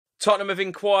Tottenham have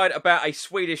inquired about a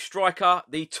Swedish striker.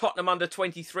 The Tottenham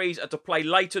under-23s are to play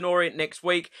Leyton Orient next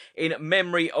week in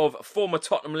memory of former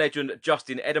Tottenham legend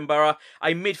Justin Edinburgh.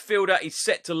 A midfielder is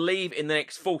set to leave in the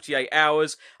next 48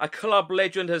 hours. A club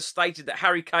legend has stated that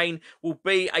Harry Kane will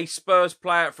be a Spurs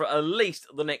player for at least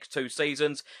the next 2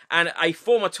 seasons. And a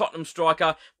former Tottenham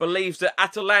striker believes that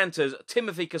Atalanta's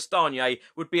Timothy Castagne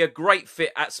would be a great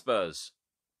fit at Spurs.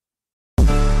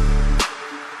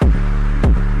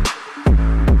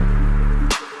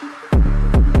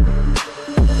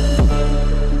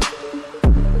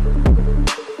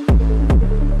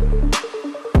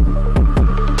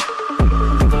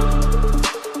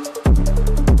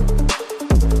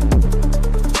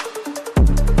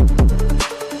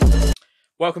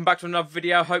 Welcome back to another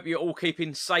video. Hope you're all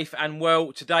keeping safe and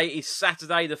well. Today is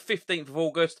Saturday, the 15th of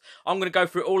August. I'm going to go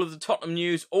through all of the Tottenham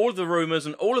news, all of the rumours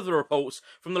and all of the reports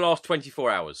from the last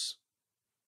 24 hours.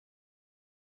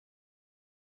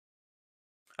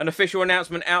 An official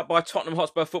announcement out by Tottenham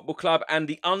Hotspur Football Club, and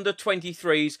the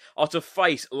under-23s are to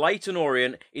face Leyton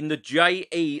Orient in the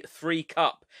JE3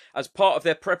 Cup. As part of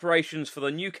their preparations for the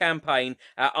new campaign,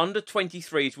 our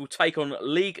under-23s will take on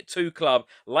League 2 club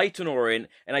Leyton Orient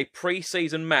in a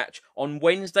pre-season match on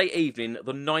Wednesday evening,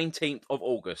 the 19th of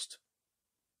August.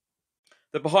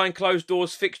 The behind closed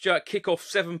doors fixture, kick-off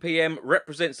 7 PM,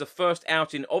 represents the first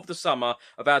outing of the summer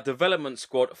of our development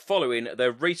squad following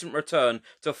their recent return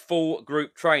to full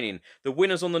group training. The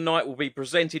winners on the night will be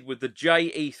presented with the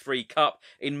JE3 Cup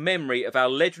in memory of our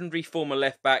legendary former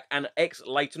left-back and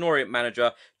ex-Leyton Orient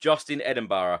manager Justin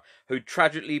Edinburgh, who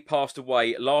tragically passed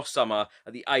away last summer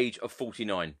at the age of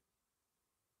 49.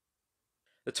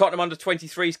 The Tottenham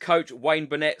under-23s coach Wayne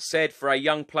Burnett said for our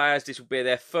young players this will be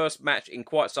their first match in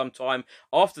quite some time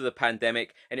after the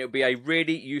pandemic, and it will be a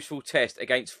really useful test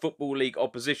against Football League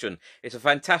opposition. It's a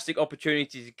fantastic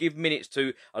opportunity to give minutes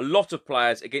to a lot of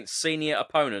players against senior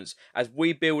opponents as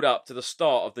we build up to the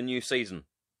start of the new season.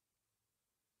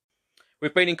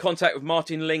 We've been in contact with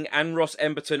Martin Ling and Ross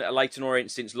Emberton at Leyton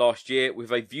Orient since last year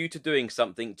with a view to doing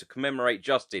something to commemorate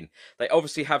Justin. They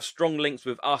obviously have strong links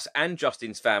with us and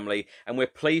Justin's family, and we're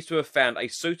pleased to have found a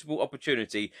suitable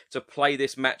opportunity to play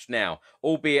this match now,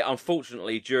 albeit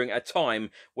unfortunately during a time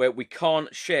where we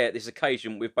can't share this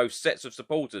occasion with both sets of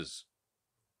supporters.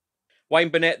 Wayne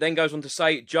Burnett then goes on to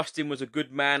say Justin was a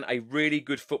good man, a really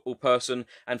good football person,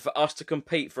 and for us to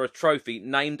compete for a trophy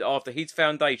named after his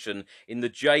foundation in the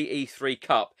JE3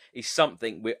 Cup is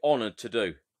something we're honoured to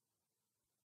do.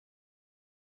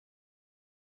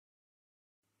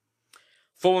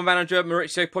 Former manager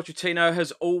Maurizio Pochettino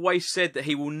has always said that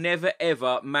he will never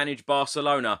ever manage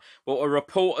Barcelona. Well, a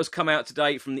report has come out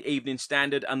today from the Evening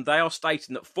Standard, and they are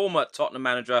stating that former Tottenham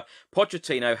manager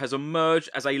Pochettino has emerged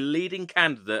as a leading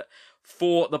candidate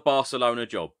for the Barcelona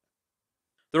job.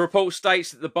 The report states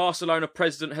that the Barcelona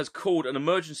president has called an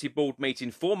emergency board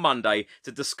meeting for Monday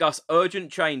to discuss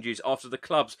urgent changes after the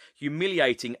club's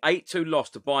humiliating 8-2 loss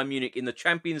to Bayern Munich in the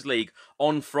Champions League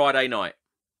on Friday night.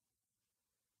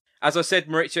 As I said,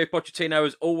 Maurizio Pochettino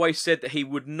has always said that he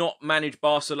would not manage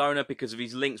Barcelona because of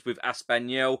his links with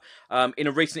Castagne. In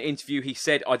a recent interview, he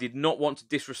said, "I did not want to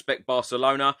disrespect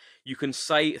Barcelona. You can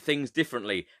say things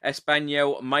differently.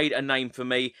 Castagne made a name for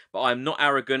me, but I'm not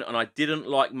arrogant and I didn't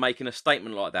like making a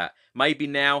statement like that. Maybe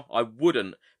now I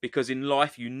wouldn't, because in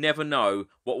life you never know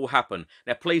what will happen."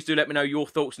 Now, please do let me know your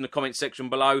thoughts in the comment section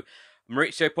below.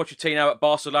 Maurizio Pochettino at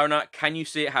Barcelona, can you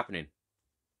see it happening?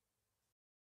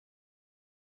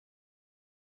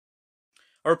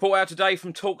 A report out today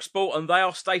from TalkSport, and they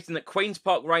are stating that Queen's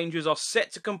Park Rangers are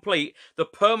set to complete the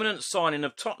permanent signing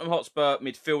of Tottenham Hotspur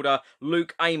midfielder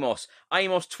Luke Amos.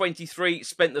 Amos, 23,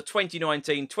 spent the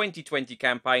 2019-2020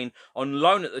 campaign on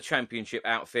loan at the Championship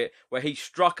outfit, where he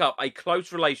struck up a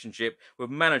close relationship with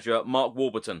manager Mark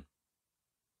Warburton.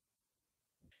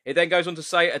 It then goes on to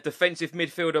say, a defensive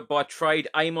midfielder by trade,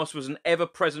 Amos was an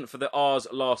ever-present for the R's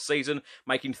last season,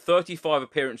 making 35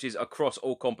 appearances across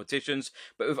all competitions.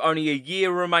 But with only a year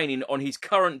remaining on his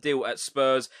current deal at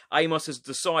Spurs, Amos has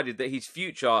decided that his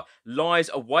future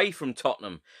lies away from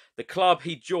Tottenham, the club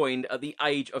he joined at the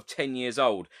age of 10 years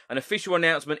old. An official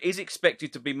announcement is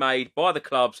expected to be made by the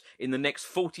clubs in the next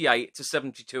 48 to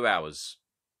 72 hours.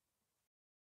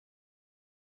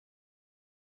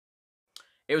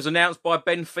 It was announced by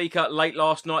Benfica late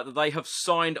last night that they have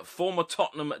signed former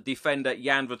Tottenham defender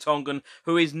Jan Vertonghen,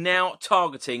 who is now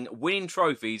targeting winning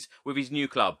trophies with his new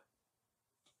club.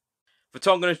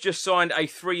 Vertonghen has just signed a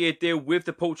 3-year deal with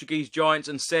the Portuguese Giants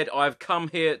and said, "I have come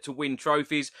here to win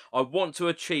trophies. I want to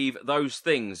achieve those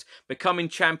things. Becoming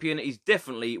champion is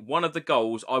definitely one of the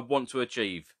goals I want to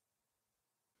achieve."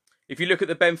 If you look at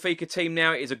the Benfica team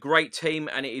now, it is a great team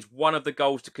and it is one of the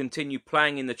goals to continue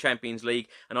playing in the Champions League,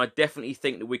 and I definitely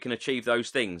think that we can achieve those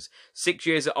things. 6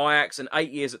 years at Ajax and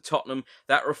 8 years at Tottenham,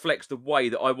 that reflects the way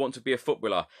that I want to be a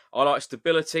footballer. I like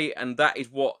stability, and that is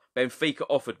what Benfica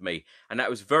offered me, and that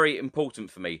was very important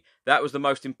for me. That was the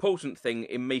most important thing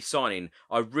in me signing.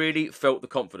 I really felt the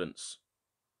confidence.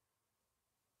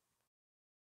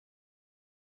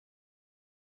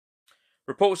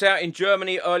 Reports out in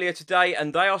Germany earlier today,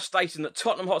 and they are stating that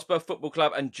Tottenham Hotspur Football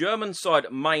Club and German side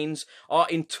Mainz are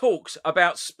in talks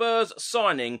about Spurs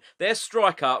signing their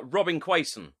striker Robin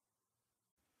Quaison.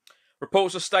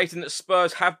 Reports are stating that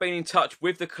Spurs have been in touch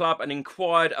with the club and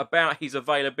inquired about his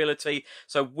availability.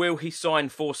 So will he sign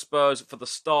for Spurs for the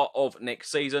start of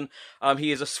next season?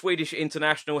 He is a Swedish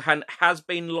international and has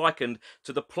been likened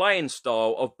to the playing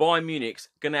style of Bayern Munich's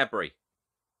Gnabry.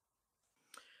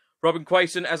 Robin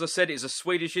Quaison, as I said, is a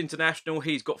Swedish international.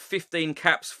 He's got 15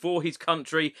 caps for his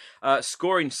country,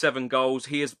 scoring 7 goals.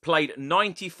 He has played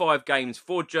 95 games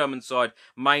for German side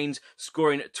Mainz,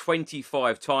 scoring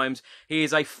 25 times. He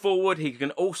is a forward. He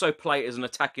can also play as an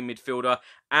attacking midfielder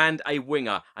and a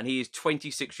winger, and he is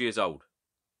 26 years old.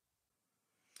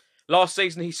 Last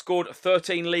season, he scored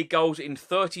 13 league goals in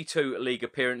 32 league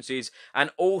appearances. And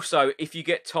also, if you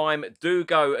get time, do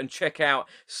go and check out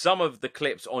some of the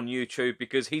clips on YouTube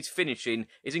because his finishing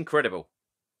is incredible.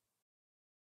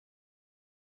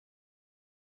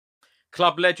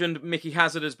 Club legend Mickey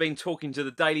Hazard has been talking to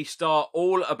the Daily Star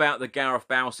all about the Gareth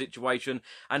Bale situation,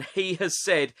 and he has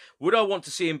said, would I want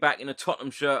to see him back in a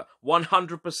Tottenham shirt?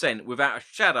 100% without a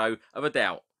shadow of a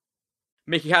doubt.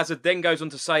 Mickey Hazard then goes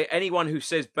on to say, anyone who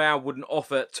says Bale wouldn't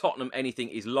offer Tottenham anything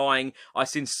is lying. I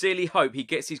sincerely hope he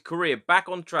gets his career back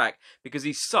on track because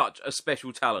he's such a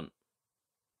special talent.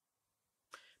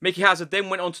 Mickey Hazard then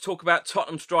went on to talk about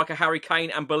Tottenham striker Harry Kane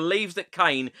and believes that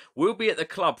Kane will be at the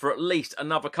club for at least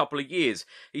another couple of years.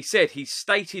 He said he's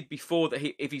stated before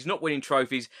that if he's not winning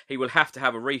trophies, he will have to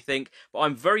have a rethink. But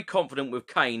I'm very confident with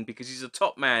Kane because he's a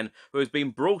top man who has been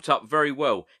brought up very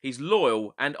well. He's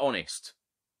loyal and honest.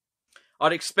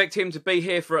 I'd expect him to be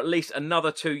here for at least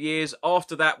another 2 years.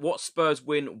 After that, what Spurs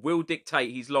win will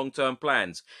dictate his long-term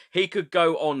plans. He could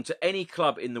go on to any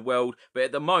club in the world, but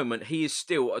at the moment, he is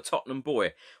still a Tottenham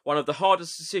boy. One of the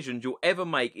hardest decisions you'll ever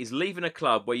make is leaving a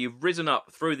club where you've risen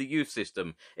up through the youth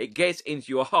system. It gets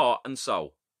into your heart and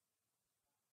soul.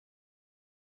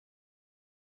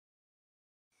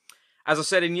 As I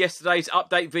said in yesterday's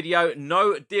update video,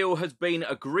 no deal has been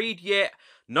agreed yet.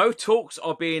 No talks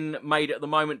are being made at the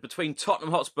moment between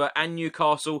Tottenham Hotspur and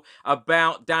Newcastle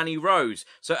about Danny Rose.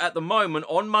 So at the moment,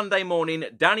 on Monday morning,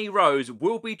 Danny Rose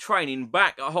will be training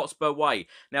back at Hotspur Way.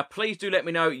 Now, please do let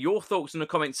me know your thoughts in the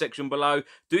comment section below.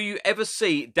 Do you ever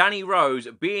see Danny Rose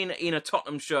being in a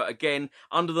Tottenham shirt again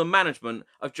under the management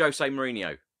of Jose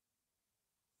Mourinho?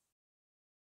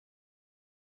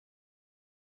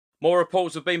 More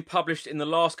reports have been published in the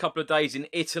last couple of days in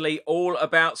Italy, all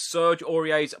about Serge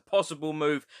Aurier's possible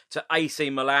move to AC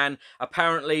Milan.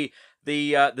 Apparently,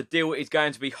 the deal is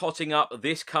going to be hotting up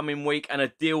this coming week, and a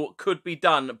deal could be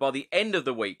done by the end of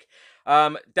the week.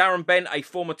 Darren Bent, a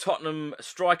former Tottenham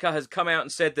striker, has come out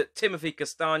and said that Timothy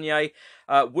Castagne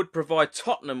would provide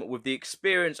Tottenham with the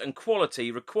experience and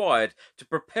quality required to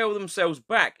propel themselves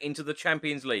back into the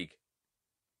Champions League.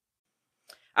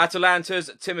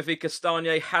 Atalanta's Timothy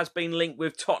Castagne has been linked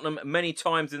with Tottenham many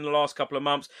times in the last couple of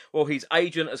months. Well, his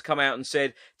agent has come out and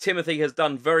said Timothy has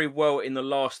done very well in the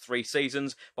last 3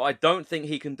 seasons, but I don't think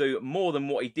he can do more than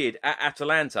what he did at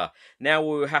Atalanta. Now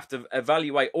we will have to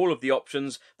evaluate all of the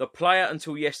options. The player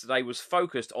until yesterday was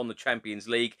focused on the Champions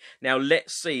League. Now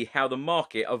let's see how the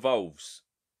market evolves.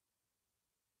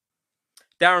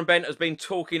 Darren Bent has been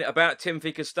talking about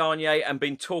Timothy Castagne and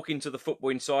been talking to the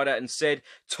Football Insider and said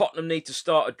Tottenham need to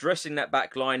start addressing that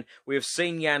back line. We have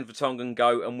seen Jan Vertonghen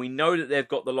go and we know that they've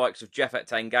got the likes of Japhet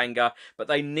Tanganga, but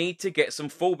they need to get some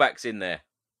fullbacks in there.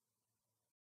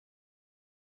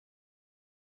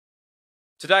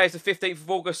 Today is the 15th of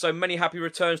August, so many happy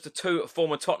returns to 2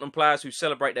 former Tottenham players who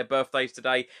celebrate their birthdays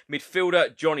today.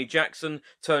 Midfielder Johnny Jackson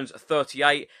turns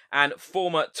 38, and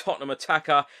former Tottenham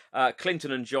attacker Clinton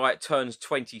Njai turns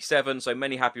 27, so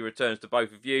many happy returns to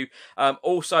both of you.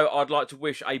 Also, I'd like to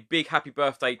wish a big happy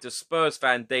birthday to Spurs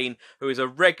fan Dean, who is a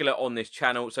regular on this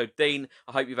channel. So Dean,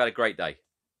 I hope you've had a great day.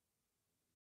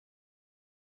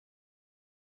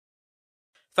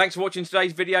 Thanks for watching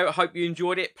today's video. I hope you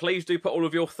enjoyed it. Please do put all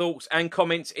of your thoughts and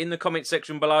comments in the comment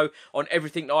section below on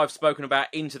everything that I've spoken about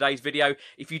in today's video.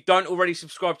 If you don't already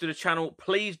subscribe to the channel,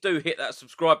 please do hit that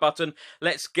subscribe button.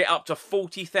 Let's get up to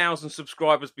 40,000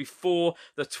 subscribers before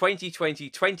the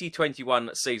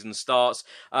 2020-2021 season starts.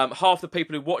 Half the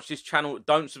people who watch this channel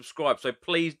don't subscribe, so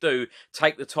please do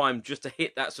take the time just to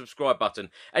hit that subscribe button.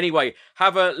 Anyway,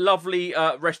 have a lovely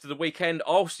rest of the weekend.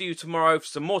 I'll see you tomorrow for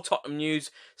some more Tottenham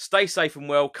news. Stay safe and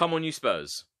well. Come on, you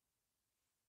Spurs.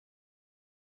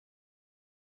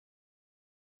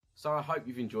 So I hope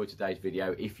you've enjoyed today's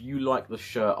video. If you like the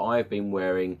shirt I've been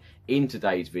wearing in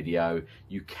today's video,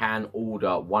 you can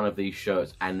order one of these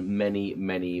shirts and many,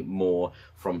 many more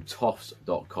from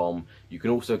toffs.com. You can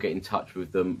also get in touch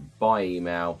with them by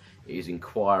email. It is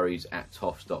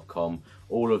enquiries@toffs.com.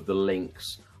 All of the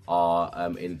links are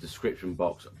in the description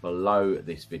box below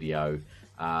this video.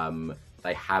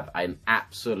 They have an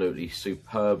absolutely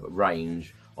superb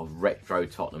range of retro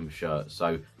Tottenham shirts,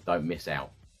 so don't miss out.